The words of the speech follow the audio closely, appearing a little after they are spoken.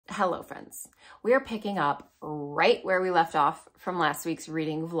Hello friends, we are picking up right where we left off from last week's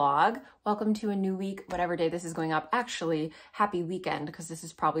reading vlog. Welcome to a new week, whatever day this is going up. Actually, happy weekend, because this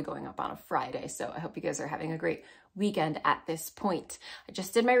is probably going up on a Friday. So I hope you guys are having a great weekend at this point. I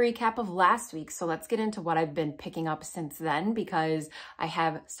just did my recap of last week, so let's get into what I've been picking up since then, because I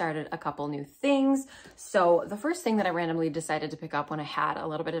have started a couple new things. So the first thing that I randomly decided to pick up when I had a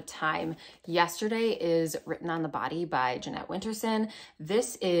little bit of time yesterday is Written on the Body by Jeanette Winterson.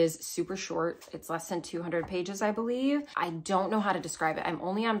 This is super short. It's less than 200 pages, I believe. I don't know how to describe it. I'm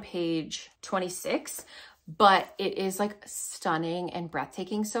only on page 26, but it is like stunning and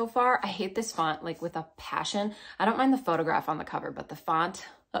breathtaking so far. I hate this font like with a passion. I don't mind the photograph on the cover, but the font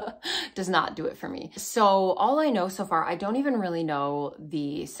does not do it for me. So all I know so far, I don't even really know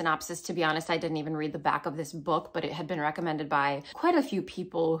the synopsis, to be honest. I didn't even read the back of this book, but it had been recommended by quite a few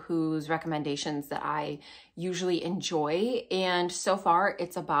people whose recommendations that I usually enjoy. And so far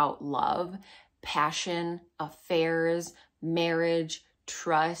it's about love, passion, affairs, marriage,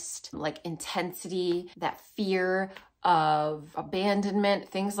 trust, like intensity, that fear of abandonment,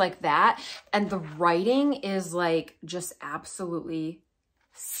 things like that. And the writing is like just absolutely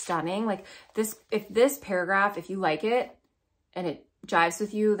stunning. Like this, if this paragraph, if you like it and it jives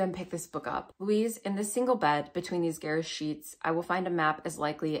with you, then pick this book up. Louise, in this single bed between these garish sheets, I will find a map as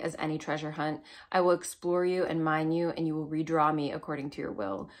likely as any treasure hunt. I will explore you and mine you, and you will redraw me according to your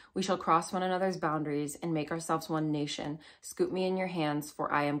will. We shall cross one another's boundaries and make ourselves one nation. Scoop me in your hands,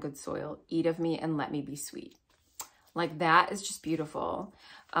 for I am good soil. Eat of me and let me be sweet. Like, that is just beautiful.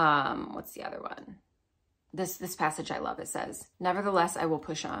 What's the other one? This passage I love. It says, nevertheless, I will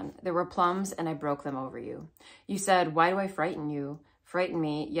push on. There were plums and I broke them over you. You said, why do I frighten you? Frighten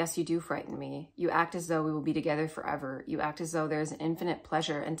me? Yes, you do frighten me. You act as though we will be together forever. You act as though there is an infinite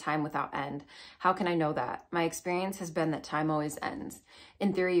pleasure and time without end. How can I know that? My experience has been that time always ends.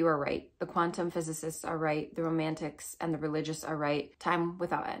 In theory, you are right. The quantum physicists are right. The romantics and the religious are right. Time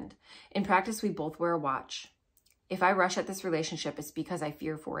without end. In practice, we both wear a watch. If I rush at this relationship, it's because I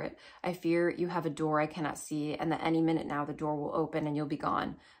fear for it. I fear you have a door I cannot see, and that any minute now the door will open and you'll be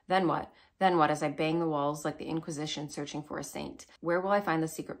gone. Then what? Then what, as I bang the walls like the Inquisition searching for a saint? Where will I find the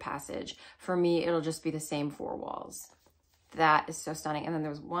secret passage? For me, it'll just be the same four walls. That is so stunning. And then there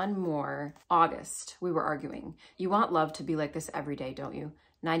was one more. August, we were arguing. You want love to be like this every day, don't you?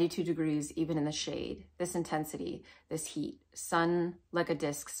 92 degrees, even in the shade. This intensity, this heat. Sun like a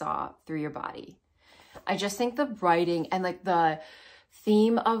disc saw through your body. I just think the writing and like the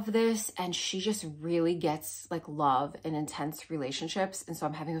theme of this, and she just really gets like love and intense relationships. And so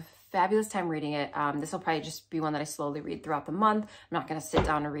I'm having a fabulous time reading it. This will probably just be one that I slowly read throughout the month. I'm not going to sit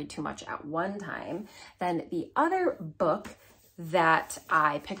down and read too much at one time. Then the other book that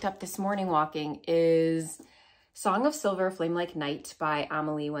I picked up this morning walking is Song of Silver, Flame Like Night by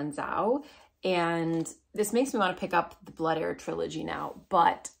Amelie Wenzhou. And this makes me want to pick up the Blood Air trilogy now,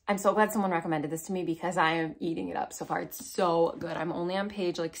 but I'm so glad someone recommended this to me because I am eating it up so far. It's so good. I'm only on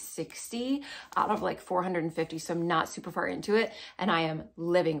page like 60 out of like 450, so I'm not super far into it, and I am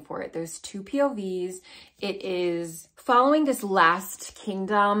living for it. There's two POVs. It is following this last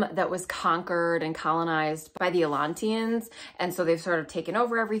kingdom that was conquered and colonized by the Atlanteans, and so they've sort of taken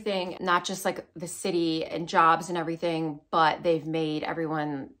over everything, not just like the city and jobs and everything, but they've made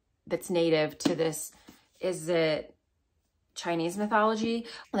everyone that's native to this, is it Chinese mythology?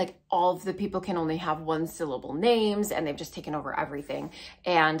 Like, all of the people can only have one syllable names, and they've just taken over everything.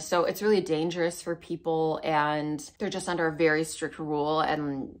 And so it's really dangerous for people, and they're just under a very strict rule,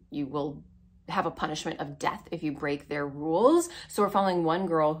 and you will have a punishment of death if you break their rules. So we're following one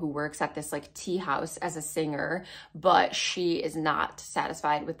girl who works at this like tea house as a singer, but she is not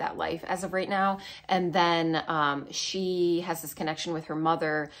satisfied with that life as of right now. And then she has this connection with her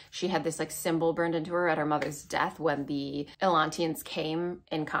mother. She had this like symbol burned into her at her mother's death when the Atlanteans came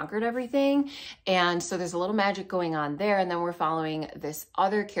and conquered everything. And so there's a little magic going on there. And then we're following this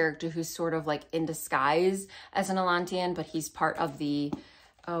other character who's sort of like in disguise as an Atlantean, but he's part of the,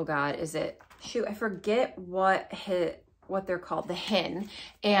 oh God, is it, shoot, I forget what they're called, the Hin.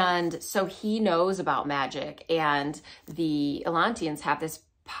 And so he knows about magic, and the Atlanteans have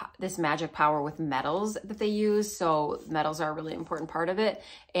this magic power with metals that they use. So metals are a really important part of it.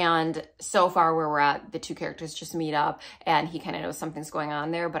 And so far where we're at, the two characters just meet up, and he kind of knows something's going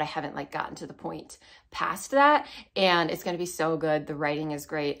on there, but I haven't like gotten to the point past that. And it's going to be so good. The writing is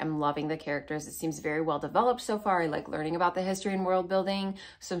great. I'm loving the characters. It seems very well developed so far. I like learning about the history and world building.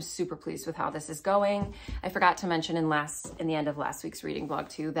 So I'm super pleased with how this is going. I forgot to mention in the end of last week's reading vlog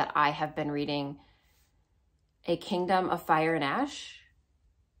too, that I have been reading A Kingdom of Fire and Ash.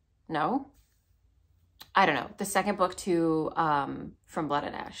 No, I don't know. The second book to from Blood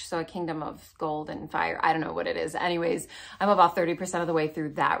and Ash. So A Kingdom of Gold and Fire. I don't know what it is. Anyways, I'm about 30% of the way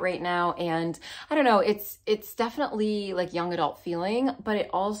through that right now. And I don't know, it's definitely like young adult feeling, but it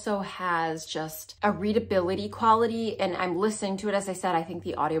also has just a readability quality. And I'm listening to it. As I said, I think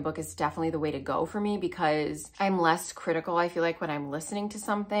the audiobook is definitely the way to go for me because I'm less critical, I feel like, when I'm listening to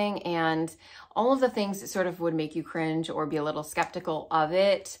something, and all of the things that sort of would make you cringe or be a little skeptical of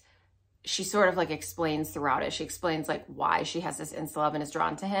it, she sort of like explains throughout it. She explains like why she has this insta-love and is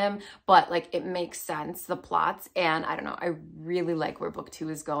drawn to him, but like it makes sense, the plots. And I don't know, I really like where book 2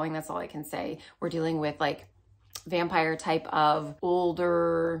 is going. That's all I can say. We're dealing with like vampire type of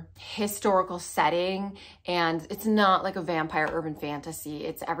older historical setting, and it's not like a vampire urban fantasy.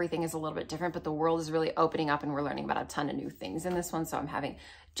 It's everything is a little bit different, but the world is really opening up and we're learning about a ton of new things in this one. So I'm having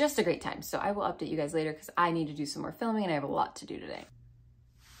just a great time. So I will update you guys later because I need to do some more filming and I have a lot to do today.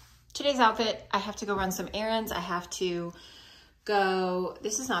 Today's outfit, I have to go run some errands. I have to go,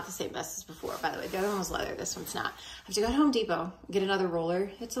 this is not the same vest as before, by the way. The other one was leather, this one's not. I have to go to Home Depot, get another roller.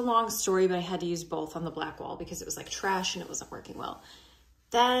 It's a long story, but I had to use both on the black wall because it was like trash and it wasn't working well.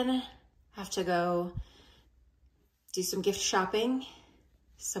 Then I have to go do some gift shopping,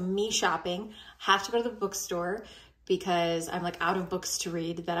 some me shopping. I have to go to the bookstore because I'm like out of books to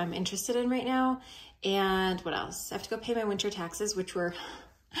read that I'm interested in right now. And what else? I have to go pay my winter taxes, which were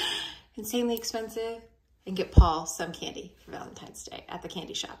insanely expensive, and get Paul some candy for Valentine's Day at the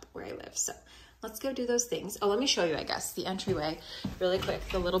candy shop where I live. So let's go do those things. Oh, let me show you, I guess, the entryway really quick,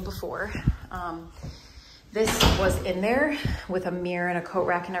 the little before. This was in there with a mirror and a coat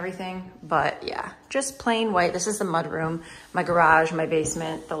rack and everything, but yeah, just plain white. This is the mud room, my garage, my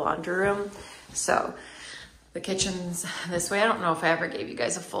basement, the laundry room. So the kitchen's this way. I don't know if I ever gave you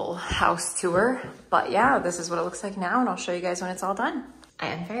guys a full house tour, but yeah, this is what it looks like now, and I'll show you guys when it's all done. I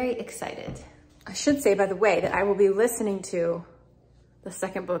am very excited. I should say, by the way, that I will be listening to the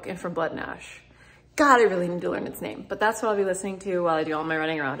second book in From Blood and Ash. God, I really need to learn its name, but that's what I'll be listening to while I do all my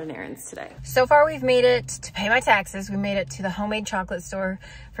running around and errands today. So far, we've made it to pay my taxes. We made it to the homemade chocolate store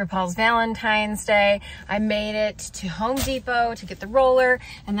for Paul's Valentine's Day. I made it to Home Depot to get the roller,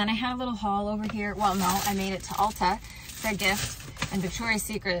 and then I had a little haul over here. Well, no, I made it to Ulta for a gift and Victoria's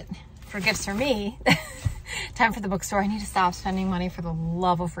Secret for gifts for me. Time for the bookstore. I need to stop spending money, for the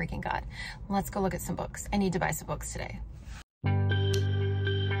love of freaking God. Let's go look at some books. I need to buy some books today.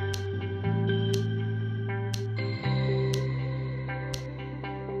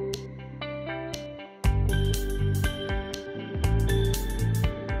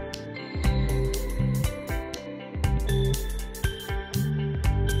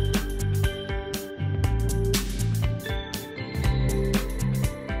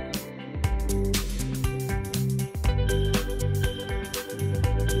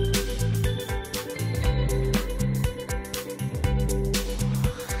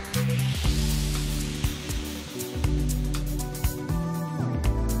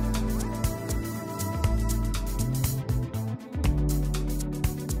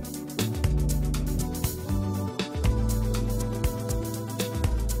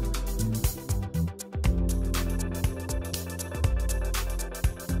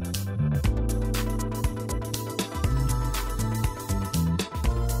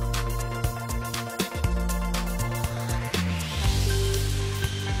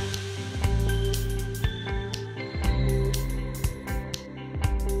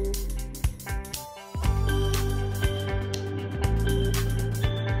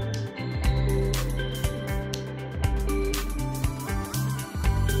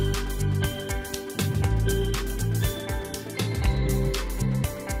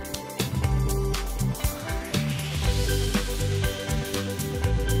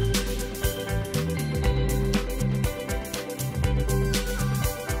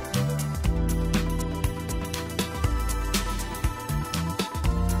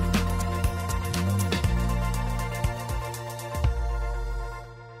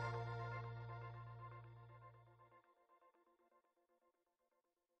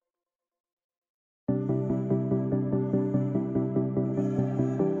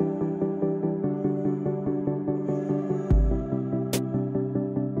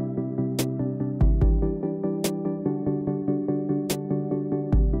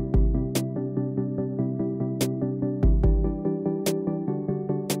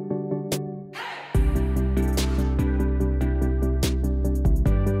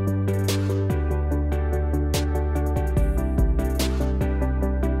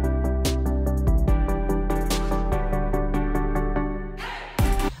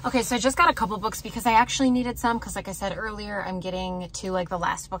 Okay, so I just got a couple books because I actually needed some because like I said earlier, I'm getting to like the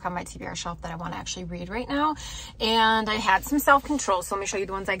last book on my TBR shelf that I want to actually read right now. And I had some self-control. So let me show you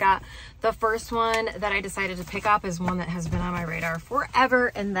the ones I got. The first one that I decided to pick up is one that has been on my radar forever.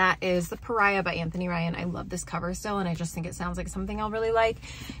 And that is The Pariah by Anthony Ryan. I love this cover still. And I just think it sounds like something I'll really like.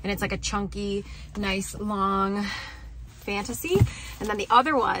 And it's like a chunky, nice, long fantasy. And then the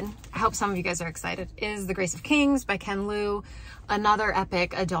other one, I hope some of you guys are excited, is The Grace of Kings by Ken Liu. Another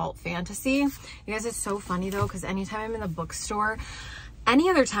epic adult fantasy. You guys, it's so funny though, because anytime I'm in the bookstore, any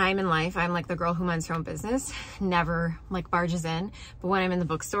other time in life, I'm like the girl who minds her own business, never like barges in. But when I'm in the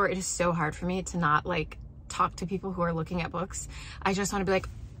bookstore, it is so hard for me to not like talk to people who are looking at books. I just want to be like,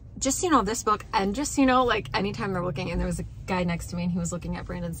 just, you know, this book, and just, you know, like anytime they're looking, and there was a guy next to me and he was looking at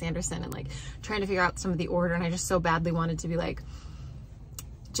Brandon Sanderson and like trying to figure out some of the order, and I just so badly wanted to be like,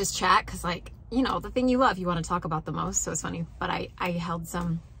 just chat, because like, you know, the thing you love, you want to talk about the most. So it's funny, but I had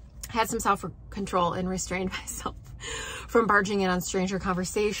some self-control and restrained myself from barging in on stranger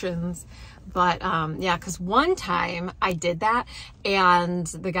conversations. But yeah, because one time I did that and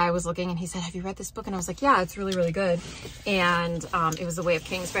the guy was looking and he said, have you read this book? And I was like, yeah, it's really, really good. And it was The Way of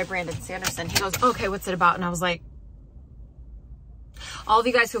Kings by Brandon Sanderson. He goes, okay, what's it about? And I was like, all of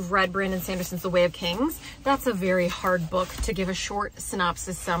you guys who've read Brandon Sanderson's The Way of Kings, that's a very hard book to give a short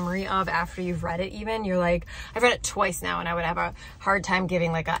synopsis summary of after you've read it even. You're like, I've read it twice now and I would have a hard time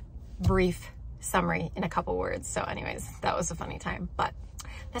giving like a brief summary in a couple words. So anyways, that was a funny time, but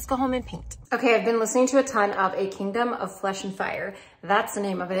let's go home and paint. Okay, I've been listening to a ton of A Kingdom of Flesh and Fire. That's the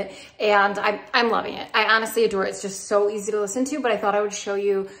name of it. And I'm loving it. I honestly adore it. It's just so easy to listen to, but I thought I would show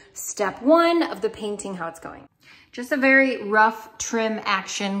you step one of the painting, how it's going. Just a very rough trim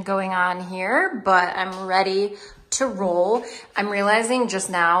action going on here, but I'm ready to roll. I'm realizing just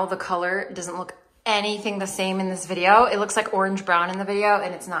now the color doesn't look anything the same in this video. It looks like orange brown in the video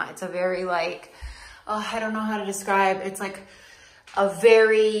and it's not. It's a very like, oh, I don't know how to describe. It's like a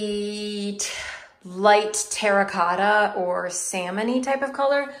very light terracotta or salmon-y type of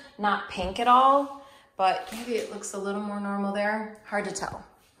color, not pink at all, but maybe it looks a little more normal there. Hard to tell.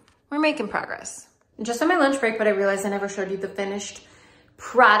 We're making progress. Just on my lunch break, but I realized I never showed you the finished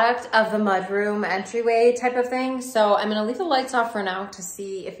product of the mudroom entryway type of thing. So I'm gonna leave the lights off for now to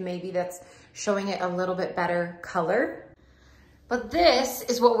see if maybe that's showing it a little bit better color. But this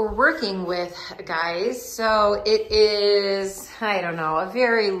is what we're working with, guys. So it is, I don't know, a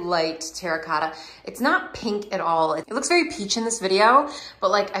very light terracotta. It's not pink at all. It looks very peach in this video,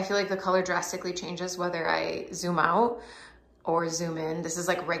 but like I feel like the color drastically changes whether I zoom out or zoom in. This is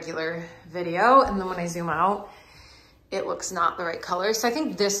like regular video, and then when I zoom out, it looks not the right color. So I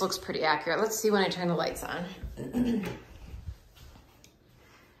think this looks pretty accurate. Let's see when I turn the lights on.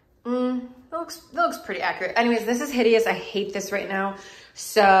 That looks pretty accurate. Anyways, this is hideous. I hate this right now.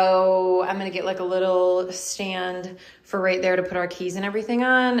 So I'm gonna get like a little stand for right there to put our keys and everything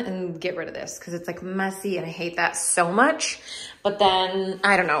on and get rid of this because it's like messy and I hate that so much. But then,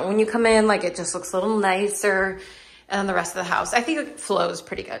 I don't know, when you come in, like it just looks a little nicer. And the rest of the house, I think it flows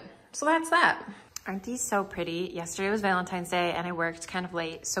pretty good. So that's that. Aren't these so pretty? Yesterday was Valentine's Day and I worked kind of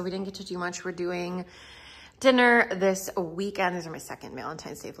late, so we didn't get to do much. We're doing dinner this weekend. These are my second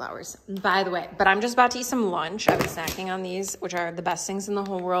Valentine's Day flowers, by the way. But I'm just about to eat some lunch. I've been snacking on these, which are the best things in the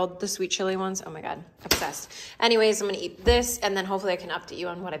whole world. The sweet chili ones, oh my God, obsessed. Anyways, I'm gonna eat this and then hopefully I can update you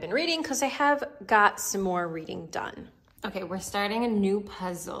on what I've been reading because I have got some more reading done. Okay, we're starting a new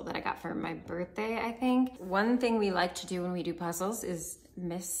puzzle that I got for my birthday, I think. One thing we like to do when we do puzzles is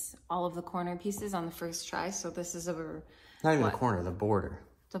miss all of the corner pieces on the first try. So this is over... Not even the corner, the border.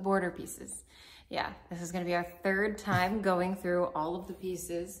 The border pieces. Yeah, this is gonna be our third time going through all of the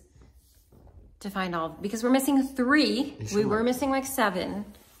pieces to find all... Because we're missing 3. We were missing like 7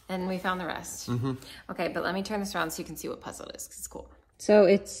 and we found the rest. Okay, but let me turn this around so you can see what puzzle it is because it's cool. So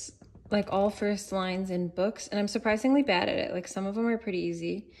it's like all first lines in books, and I'm surprisingly bad at it. Like some of them are pretty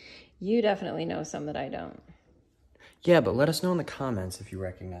easy. You definitely know some that I don't. Yeah, but let us know in the comments if you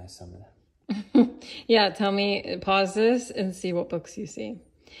recognize some of them. Yeah, tell me, pause this and see what books you see.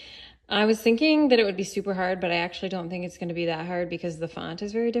 I was thinking that it would be super hard, but I actually don't think it's gonna be that hard because the font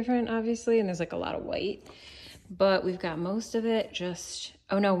is very different, obviously, and there's like a lot of white. But we've got most of it just,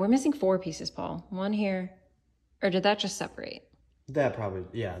 oh no, we're missing 4 pieces, Paul. 1 here, or did that just separate? That probably,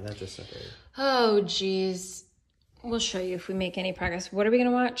 yeah, that just separated. Oh, geez. We'll show you if we make any progress. What are we going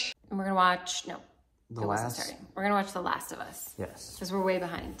to watch? We're going to watch, no. The Last? We're going to watch The Last of Us. Yes. Because we're way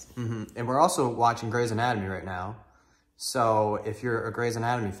behind. And we're also watching Grey's Anatomy right now. So if you're a Grey's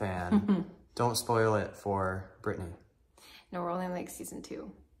Anatomy fan, don't spoil it for Brittany. No, we're only in like season 2.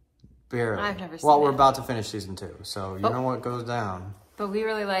 Barely. I've never seen Well, it. we're about to finish season 2. So you know what goes down. But we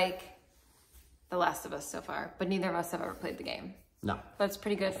really like The Last of Us so far, but neither of us have ever played the game. No. That's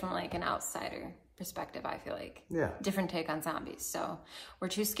pretty good from like an outsider perspective, I feel like. Yeah. Different take on zombies. So we're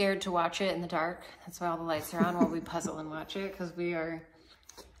too scared to watch it in the dark. That's why all the lights are on while we puzzle and watch it, because we are...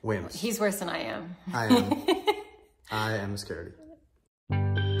 Wimps. He's worse than I am. I am. I am scared.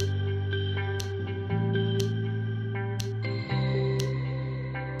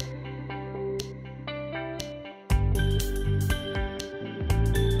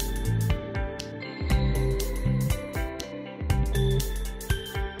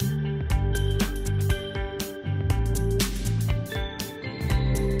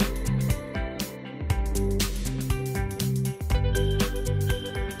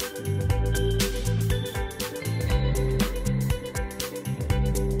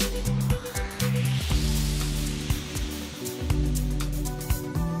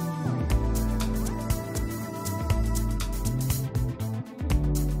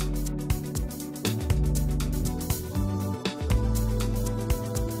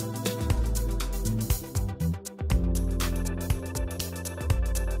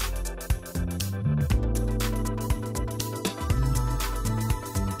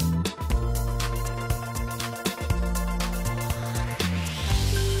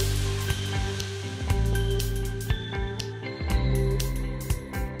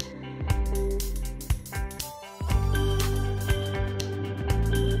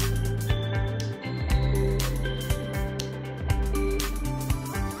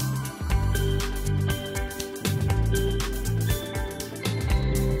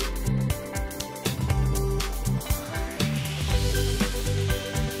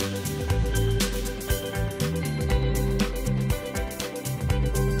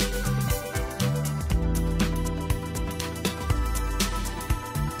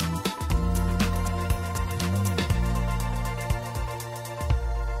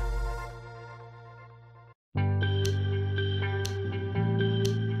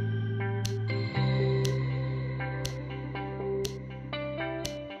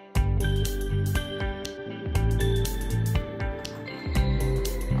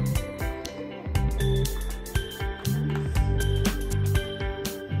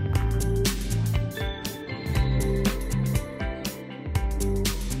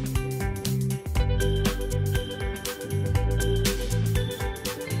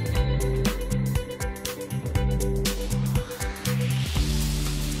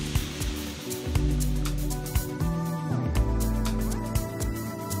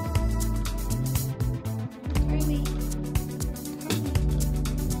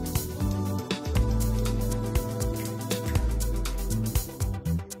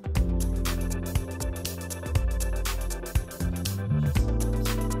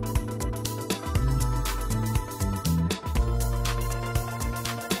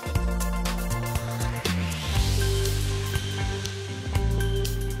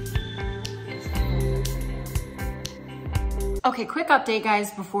 Okay, quick update,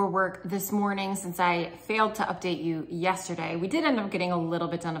 guys, before work this morning, since I failed to update you yesterday. We did end up getting a little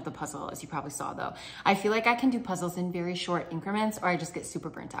bit done of the puzzle, as you probably saw, though. I feel like I can do puzzles in very short increments, or I just get super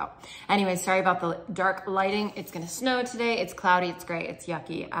burnt out. Anyway, sorry about the dark lighting. It's gonna snow today. It's cloudy, it's gray, it's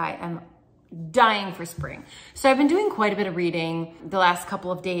yucky. I am dying for spring. So I've been doing quite a bit of reading the last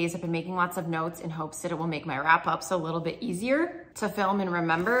couple of days. I've been making lots of notes in hopes that it will make my wrap-ups a little bit easier to film and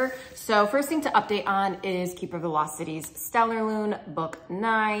remember. So first thing to update on is Keeper of the Lost Cities, Stellarloon, book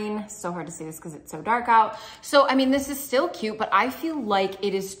 9. So hard to say this because it's so dark out. So, I mean, this is still cute, but I feel like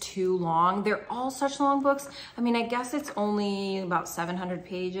it is too long. They're all such long books. I mean, I guess it's only about 700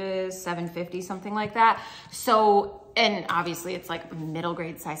 pages, 750, something like that. So, and obviously it's like middle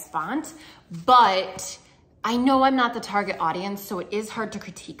grade size font, but I know I'm not the target audience, so it is hard to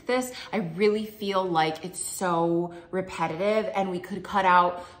critique this. I really feel like it's so repetitive and we could cut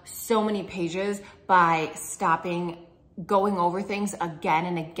out so many pages by stopping going over things again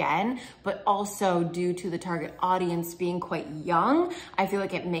and again, but also due to the target audience being quite young, I feel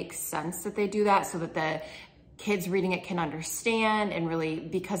like it makes sense that they do that so that the kids reading it can understand, and really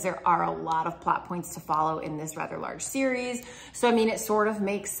because there are a lot of plot points to follow in this rather large series. So, I mean, it sort of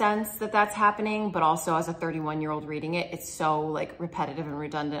makes sense that that's happening, but also as a 31-year-old reading it, it's so like repetitive and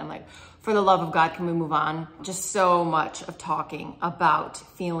redundant. I'm like, for the love of God, can we move on? Just so much of talking about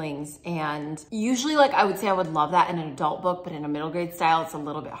feelings, and usually like I would say I would love that in an adult book, but in a middle grade style, it's a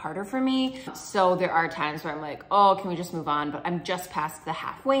little bit harder for me. So there are times where I'm like, oh, can we just move on? But I'm just past the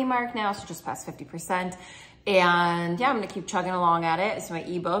halfway mark now, so just past 50%. And yeah, I'm gonna keep chugging along at it. It's my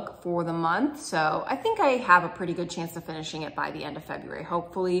ebook for the month. So I think I have a pretty good chance of finishing it by the end of February,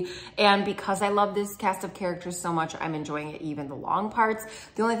 hopefully. And because I love this cast of characters so much, I'm enjoying it, even the long parts.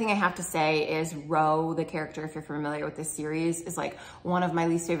 The only thing I have to say is Ro, the character, if you're familiar with this series, is like one of my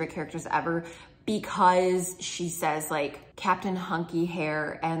least favorite characters ever, because she says like Captain Hunky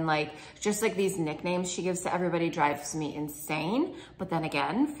Hair and like just like these nicknames she gives to everybody drives me insane. But then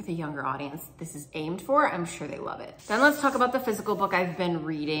again, for the younger audience this is aimed for, I'm sure they love it. Then let's talk about the physical book I've been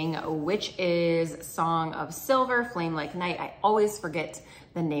reading, which is Song of Silver, Flame Like Night. I always forget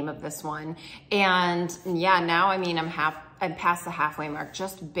the name of this one. And yeah, now I mean, I'm past the halfway mark,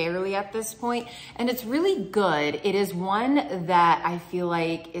 just barely at this point, and it's really good. It is one that I feel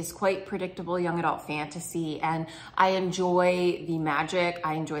like is quite predictable young adult fantasy, and I enjoy the magic,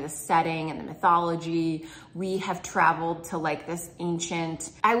 I enjoy the setting and the mythology. We have traveled to like this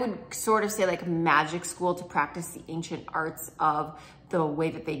ancient, I would sort of say like magic school to practice the ancient arts of the way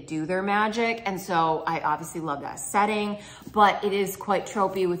that they do their magic. And so I obviously love that setting, but it is quite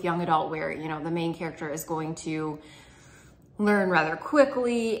tropey with young adult where, you know, the main character is going to learn rather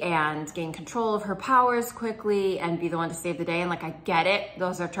quickly and gain control of her powers quickly and be the one to save the day. And like, I get it,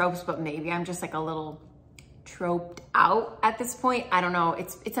 those are tropes, but maybe I'm just like a little troped out at this point. I don't know,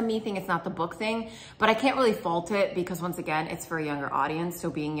 it's a me thing, it's not the book thing, but I can't really fault it because once again, it's for a younger audience. So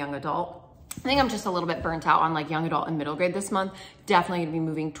being young adult, I think I'm just a little bit burnt out on like young adult and middle grade this month. Definitely gonna be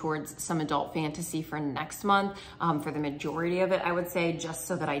moving towards some adult fantasy for next month, for the majority of it, I would say, just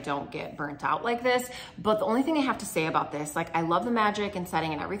so that I don't get burnt out like this. But the only thing I have to say about this, like I love the magic and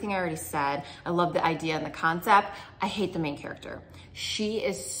setting and everything I already said. I love the idea and the concept. I hate the main character. She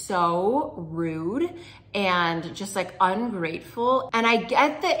is so rude and just like ungrateful. And I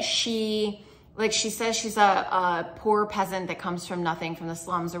get that she says she's a poor peasant that comes from nothing, from the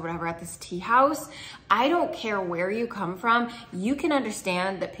slums or whatever, at this tea house. I don't care where you come from. You can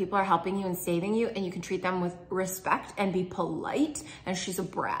understand that people are helping you and saving you, and you can treat them with respect and be polite. And she's a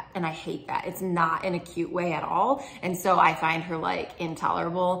brat, and I hate that. It's not in a cute way at all. And so I find her like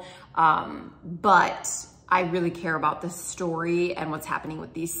intolerable. But I really care about the story and what's happening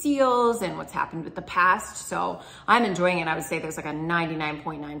with these seals and what's happened with the past. So I'm enjoying it. I would say there's like a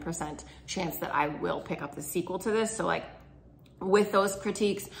 99.9% chance that I will pick up the sequel to this. So like with those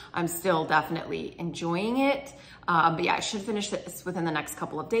critiques, I'm still definitely enjoying it. But yeah, I should finish this within the next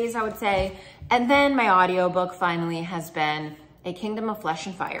couple of days, I would say. And then my audiobook finally has been A Kingdom of Flesh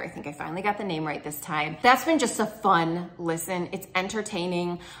and Fire. I think I finally got the name right this time. That's been just a fun listen. It's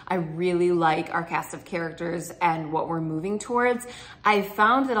entertaining. I really like our cast of characters and what we're moving towards. I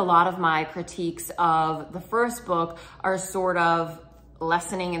found that a lot of my critiques of the first book are sort of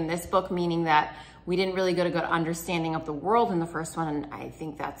lessening in this book, meaning that we didn't really get a good understanding of the world in the first one. And I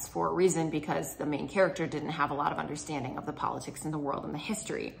think that's for a reason, because the main character didn't have a lot of understanding of the politics in the world and the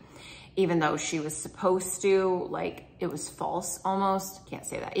history. Even though she was supposed to, like, it was false almost, can't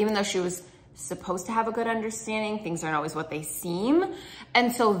say that. Even though she was supposed to have a good understanding, things aren't always what they seem.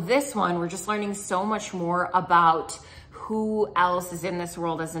 And so this one, we're just learning so much more about who else is in this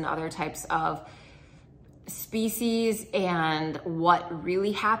world as in other types of species and what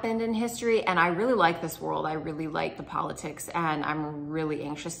really happened in history. And I really like this world. I really like the politics, and I'm really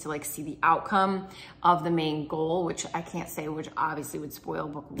anxious to like see the outcome of the main goal, which I can't say, which obviously would spoil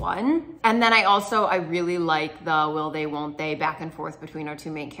book one. And then I really like the will they, won't they back and forth between our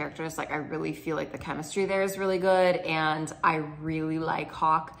two main characters. Like I really feel like the chemistry there is really good, and I really like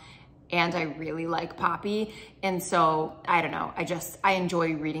Hawk and I really like Poppy. And so, I don't know, I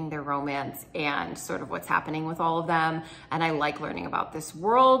enjoy reading their romance and sort of what's happening with all of them. And I like learning about this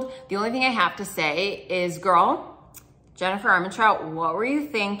world. The only thing I have to say is, girl, Jennifer Armentrout, what were you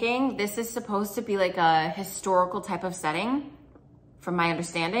thinking? This is supposed to be like a historical type of setting, from my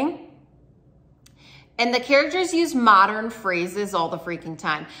understanding. And the characters use modern phrases all the freaking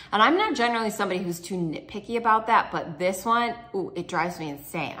time. And I'm not generally somebody who's too nitpicky about that, but this one, ooh, it drives me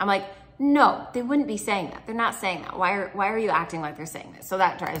insane. I'm like, no, they wouldn't be saying that. They're not saying that. Why are you acting like they're saying this? So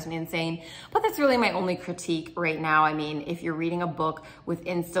that drives me insane. But that's really my only critique right now. I mean, if you're reading a book with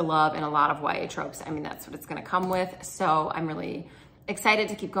insta love and a lot of YA tropes, I mean, that's what it's gonna come with. So I'm really excited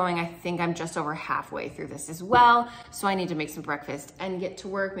to keep going. I think I'm just over halfway through this as well. So I need to make some breakfast and get to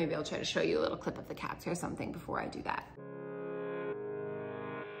work. Maybe I'll try to show you a little clip of the cats or something before I do that.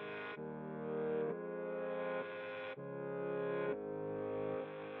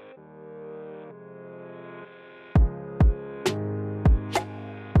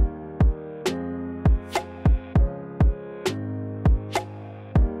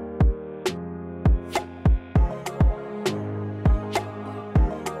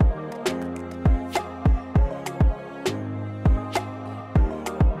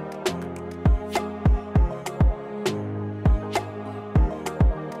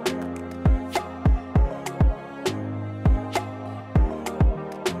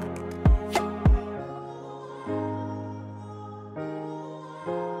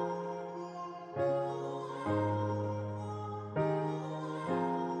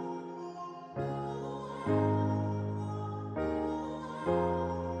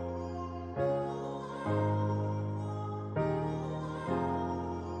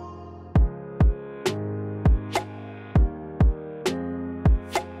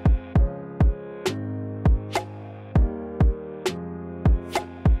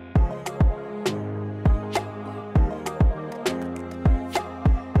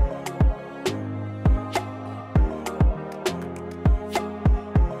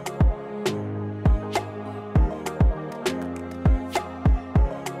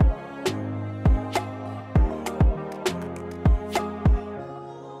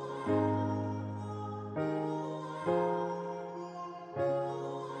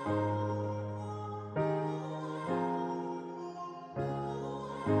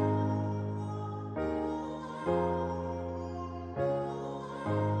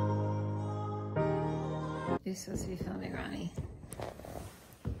 supposed to be filming Ronnie?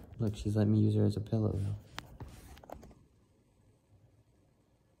 Look, she's letting me use her as a pillow,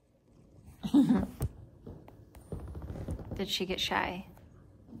 though. Did she get shy?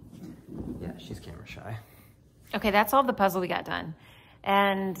 Yeah, she's camera shy. Okay, that's all the puzzle we got done.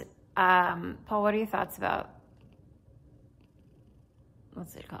 And Paul, what are your thoughts about,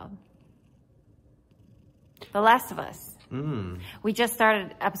 what's it called? The Last of Us. We just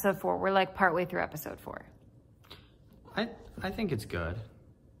started episode 4. We're like partway through episode 4. I think it's good.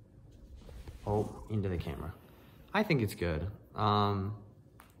 Oh, into the camera. I think it's good.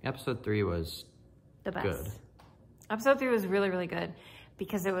 Episode 3 was The best. good. Episode 3 was really, really good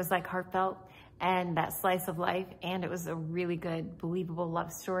because it was like heartfelt and that slice of life, and it was a really good, believable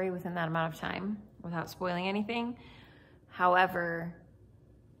love story within that amount of time without spoiling anything. However,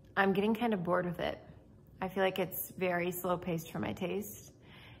 I'm getting kind of bored with it. I feel like it's very slow paced for my taste,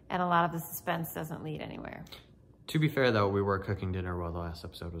 and a lot of the suspense doesn't lead anywhere. To be fair, though, we were cooking dinner while the last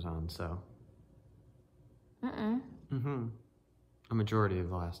episode was on, so. A majority of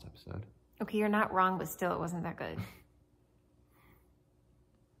the last episode. Okay, you're not wrong, but still, it wasn't that good.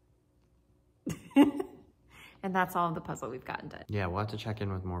 And that's all of the puzzle we've gotten done. Yeah, we'll have to check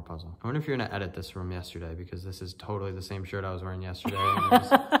in with more puzzle. I wonder if you're gonna edit this from yesterday, because this is totally the same shirt I was wearing yesterday.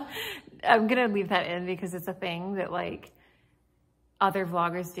 I'm gonna leave that in because it's a thing that like other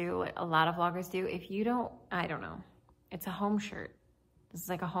vloggers do, like a lot of vloggers do. If you don't, I don't know. It's a home shirt. This is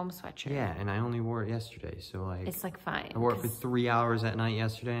like a home sweatshirt. Yeah, and I only wore it yesterday, so like... It's like fine. I wore it for 3 hours at night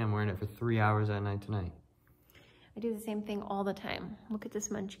yesterday. I'm wearing it for 3 hours at night tonight. I do the same thing all the time. Look at this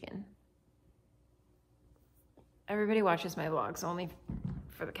munchkin. Everybody watches my vlogs only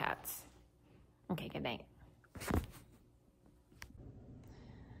for the cats. Okay, good night.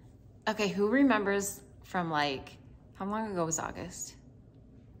 Okay, who remembers from like, how long ago was August?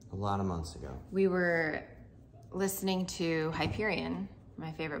 A lot of months ago. We were listening to Hyperion,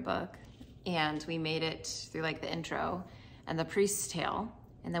 my favorite book, and we made it through like the intro and the priest's tale,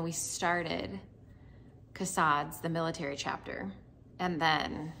 and then we started Kassad's, the military chapter, and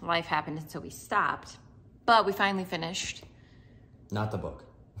then life happened until we stopped, but we finally finished. Not the book.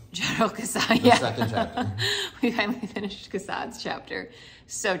 General Kassad, The second chapter. We finally finished Kassad's chapter.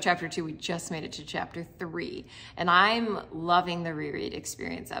 So chapter 2, we just made it to chapter 3. And I'm loving the reread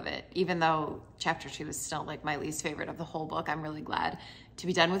experience of it. Even though chapter 2 is still like my least favorite of the whole book, I'm really glad to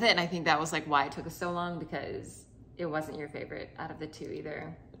be done with it. And I think that was like why it took us so long, because it wasn't your favorite out of the 2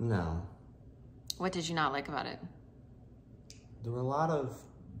 either. No. What did you not like about it? There were a lot of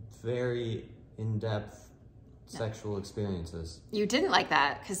very in-depth sexual experiences. You didn't like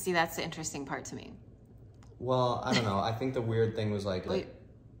that, because see, that's the interesting part to me. Well, I don't know. I think the weird thing was like... Wait,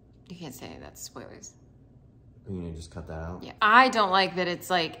 you can't say that's spoilers. You need to just cut that out? Yeah, I don't like that it's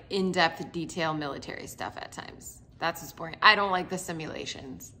like in-depth detail military stuff at times. That's what's boring. I don't like the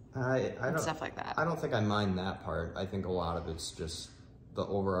simulations I and don't, stuff like that. I don't think I mind that part. I think a lot of it's just the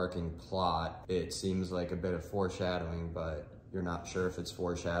overarching plot. It seems like a bit of foreshadowing, but you're not sure if it's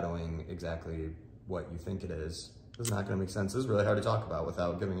foreshadowing exactly what you think it is. It's not going to make sense. This is really hard to talk about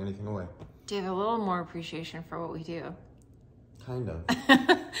without giving anything away. Do you have a little more appreciation for what we do? Kind of.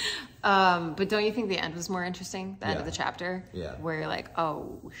 But don't you think the end was more interesting, the end of the chapter? Yeah. Where you're like,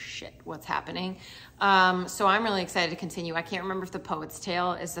 oh shit, what's happening? So I'm really excited to continue. I can't remember if the Poet's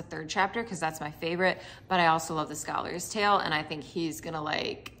Tale is the 3rd chapter, because that's my favorite, but I also love the Scholar's Tale, and I think he's gonna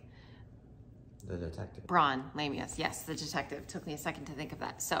like... The detective. Braun Lamius, yes, the detective. Took me a second to think of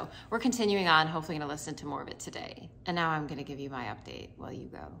that. So we're continuing on, hopefully gonna listen to more of it today. And now I'm gonna give you my update while you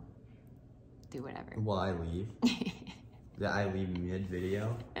go. Do whatever. While I leave? Yeah, I leave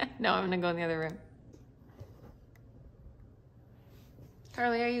mid-video? No, I'm gonna go in the other room.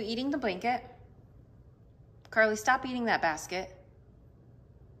 Carly, are you eating the blanket? Carly, stop eating that basket.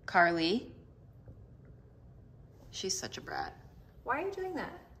 Carly. She's such a brat. Why are you doing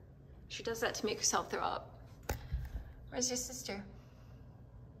that? She does that to make herself throw up. Where's your sister?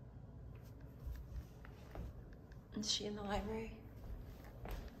 Is she in the library?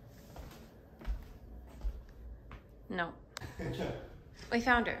 No. We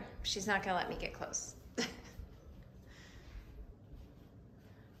found her. She's not gonna let me get close.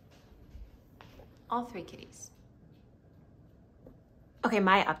 All 3 kitties. Okay,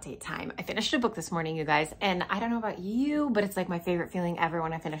 my update time. I finished a book this morning, you guys, and I don't know about you, but it's like my favorite feeling ever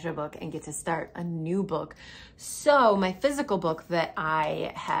when I finish a book and get to start a new book. So my physical book that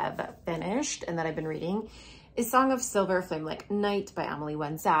I have finished and that I've been reading is Song of Silver Flame Like Night by Emily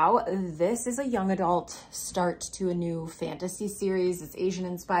Wenzel. This is a young adult start to a new fantasy series. It's Asian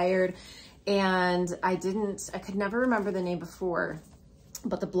inspired, and I could never remember the name before.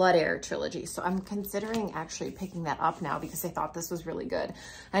 but the Blood Heir trilogy. So I'm considering actually picking that up now because I thought this was really good.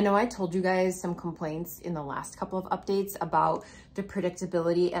 I know I told you guys some complaints in the last couple of updates about the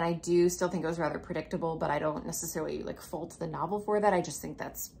predictability, and I do still think it was rather predictable, but I don't necessarily like fault the novel for that. I just think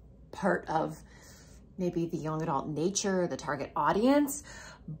that's part of maybe the young adult nature, the target audience.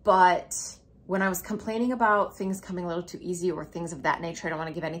 But when I was complaining about things coming a little too easy or things of that nature, I don't want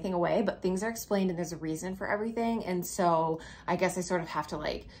to give anything away, but things are explained and there's a reason for everything. And so I guess I sort of have to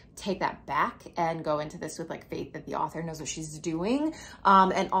like take that back and go into this with like faith that the author knows what she's doing.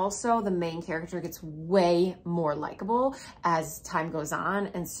 And also the main character gets way more likable as time goes on.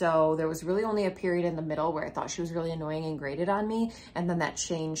 And so there was really only a period in the middle where I thought she was really annoying and grated on me. And then that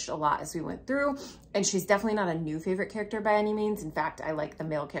changed a lot as we went through. And she's definitely not a new favorite character by any means. In fact, I like the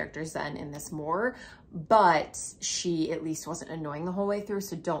male characters then in this more, but she at least wasn't annoying the whole way through.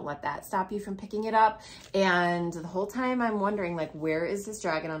 So don't let that stop you from picking it up. And the whole time I'm wondering like, where is this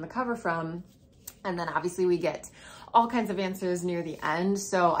dragon on the cover from? And then obviously we get all kinds of answers near the end.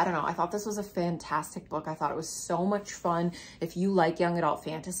 So I don't know. I thought this was a fantastic book. I thought it was so much fun. If you like young adult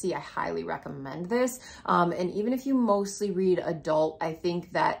fantasy, I highly recommend this. And even if you mostly read adult, I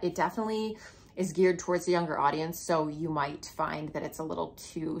think that it definitely is geared towards the younger audience, so you might find that it's a little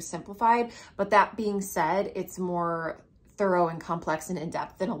too simplified. But that being said, it's more thorough and complex and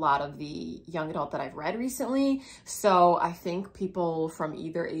in-depth than a lot of the young adult that I've read recently. So I think people from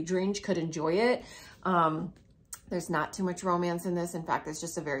either age range could enjoy it. There's not too much romance in this. In fact, it's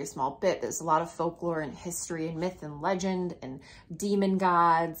just a very small bit. There's a lot of folklore and history and myth and legend and demon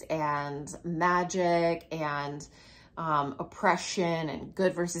gods and magic and oppression and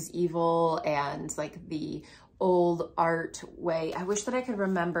good versus evil and like the old art way. I wish that I could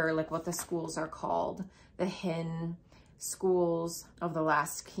remember like what the schools are called, the Hin schools of the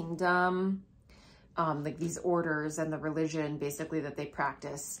Last Kingdom, like these orders and the religion basically that they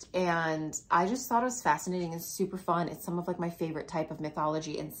practiced. And I just thought it was fascinating and super fun. It's some of like my favorite type of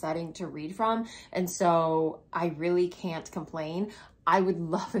mythology and setting to read from. And so I really can't complain. I would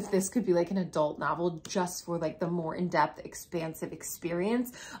love if this could be like an adult novel just for like the more in-depth, expansive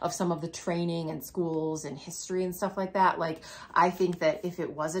experience of some of the training and schools and history and stuff like that. Like, I think that if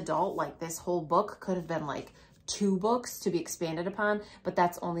it was adult, like this whole book could have been like 2 books to be expanded upon, but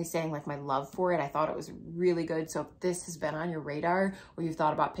that's only saying like my love for it. I thought it was really good. So if this has been on your radar or you've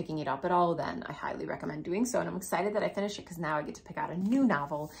thought about picking it up at all, then I highly recommend doing so. And I'm excited that I finished it because now I get to pick out a new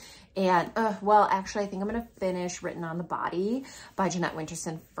novel. And well, actually, I think I'm going to finish Written on the Body by Jeanette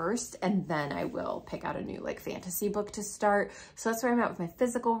Winterson first, and then I will pick out a new like fantasy book to start. So that's where I'm at with my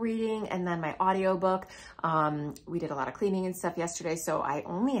physical reading and then my audiobook. We did a lot of cleaning and stuff yesterday, so I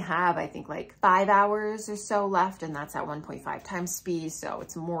only have, I think, like 5 hours or so left, and that's at 1.5 times speed. So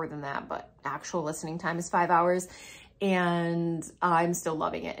it's more than that, but actual listening time is 5 hours. And I'm still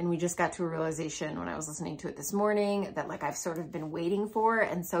loving it. And we just got to a realization when I was listening to it this morning that like I've sort of been waiting for.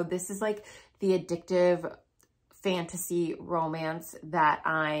 And so this is like the addictive fantasy romance that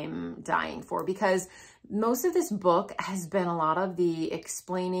I'm dying for, because most of this book has been a lot of the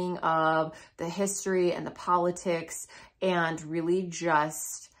explaining of the history and the politics and really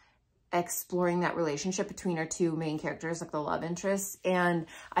just exploring that relationship between our 2 main characters, like the love interests. And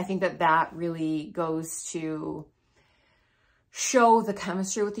I think that that really goes to show the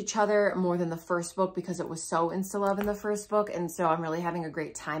chemistry with each other more than the first book, because it was so insta-love in the first book. And so I'm really having a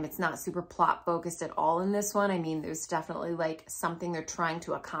great time. It's not super plot focused at all in this one. I mean, there's definitely like something they're trying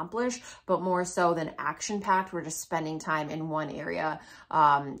to accomplish, but more so than action packed. We're just spending time in one area,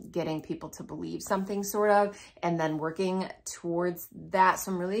 getting people to believe something sort of, and then working towards that.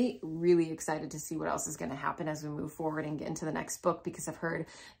 So I'm really, really excited to see what else is going to happen as we move forward and get into the next book, because I've heard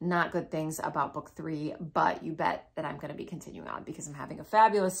not good things about book 3, but you bet that I'm going to be continuing on because I'm having a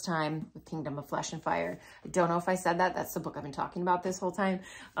fabulous time with Kingdom of Flesh and Fire. I don't know if I said that. That's the book I've been talking about this whole time.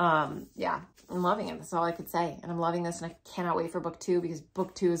 Yeah, I'm loving it. That's all I could say. And I'm loving this, and I cannot wait for book 2, because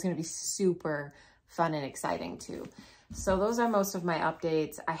book 2 is going to be super fun and exciting too. So those are most of my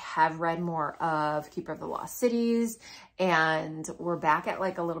updates. I have read more of Keeper of the Lost Cities, and we're back at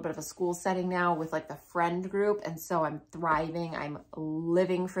like a little bit of a school setting now with like the friend group. And so I'm thriving. I'm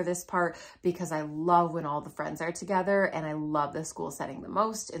living for this part because I love when all the friends are together, and I love the school setting the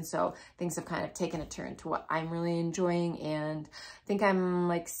most. And so things have kind of taken a turn to what I'm really enjoying. And I think I'm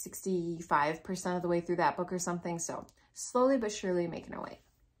like 65% of the way through that book or something. So slowly but surely making our way.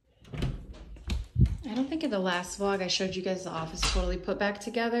 I don't think in the last vlog I showed you guys the office totally put back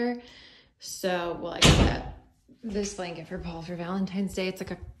together. So, well, I got this blanket for Paul for Valentine's Day. It's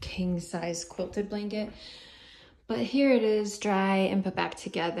like a king size quilted blanket. But here it is, dry and put back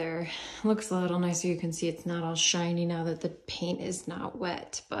together. Looks a little nicer. You can see it's not all shiny now that the paint is not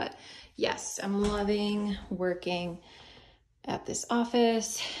wet. But yes, I'm loving working at this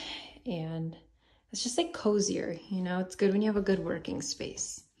office, and it's just like cozier, you know? It's good when you have a good working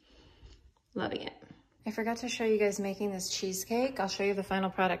space. Loving it. I forgot to show you guys making this cheesecake. I'll show you the final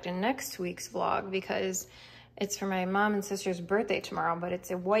product in next week's vlog because it's for my mom and sister's birthday tomorrow, but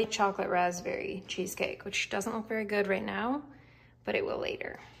it's a white chocolate raspberry cheesecake, which doesn't look very good right now, but it will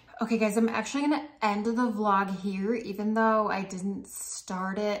later. Okay guys, I'm actually gonna end the vlog here, even though I didn't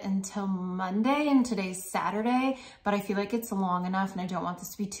start it until Monday and today's Saturday, but I feel like it's long enough and I don't want this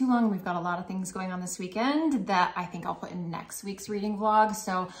to be too long. We've got a lot of things going on this weekend that I think I'll put in next week's reading vlog.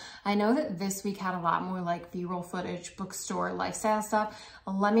 So I know that this week had a lot more like B-roll footage, bookstore, lifestyle stuff.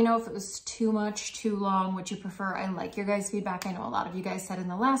 Let me know if it was too much, too long, what you prefer. I like your guys' feedback. I know a lot of you guys said in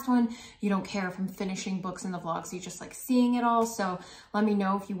the last one, you don't care if I'm finishing books in the vlogs, you just like seeing it all. So let me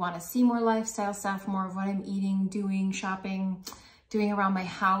know if you want to see more lifestyle stuff, more of what I'm eating, doing, shopping, doing around my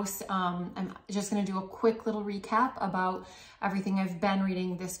house. I'm just going to do a quick little recap about everything I've been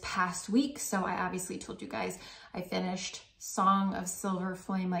reading this past week. So I obviously told you guys I finished Song of Silver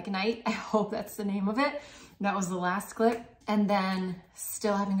Flame Like Night. I hope that's the name of it. That was the last clip. And then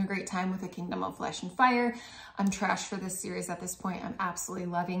still having a great time with A Kingdom of Flesh and Fire. I'm trashed for this series at this point. I'm absolutely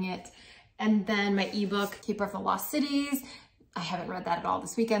loving it. And then my ebook, Keeper of the Lost Cities. I haven't read that at all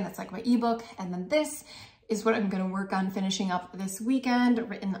this weekend. That's like my ebook. And then this is what I'm going to work on finishing up this weekend,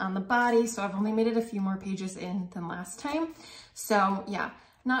 written on the body. So I've only made it a few more pages in than last time. So yeah,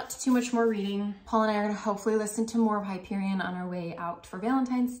 not too much more reading. Paul and I are going to hopefully listen to more of Hyperion on our way out for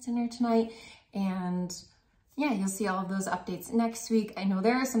Valentine's dinner tonight. And yeah, you'll see all of those updates next week. I know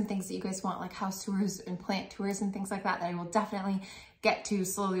there are some things that you guys want, like house tours and plant tours and things like that, that I will definitely get to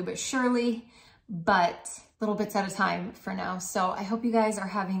slowly but surely, but little bits at a time for now. So I hope you guys are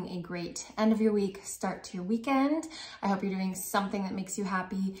having a great end of your week, start to your weekend. I hope you're doing something that makes you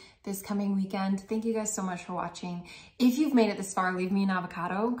happy this coming weekend. Thank you guys so much for watching. If you've made it this far, leave me an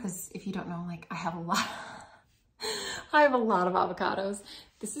avocado, because if you don't know, like I have a lot, I have a lot of avocados.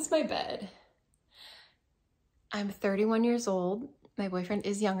 This is my bed. I'm 31 years old. My boyfriend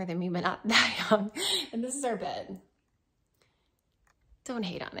is younger than me, but not that young. And this is our bed. Don't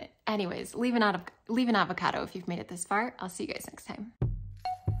hate on it. Anyways, leave an avocado if you've made it this far. I'll see you guys next time.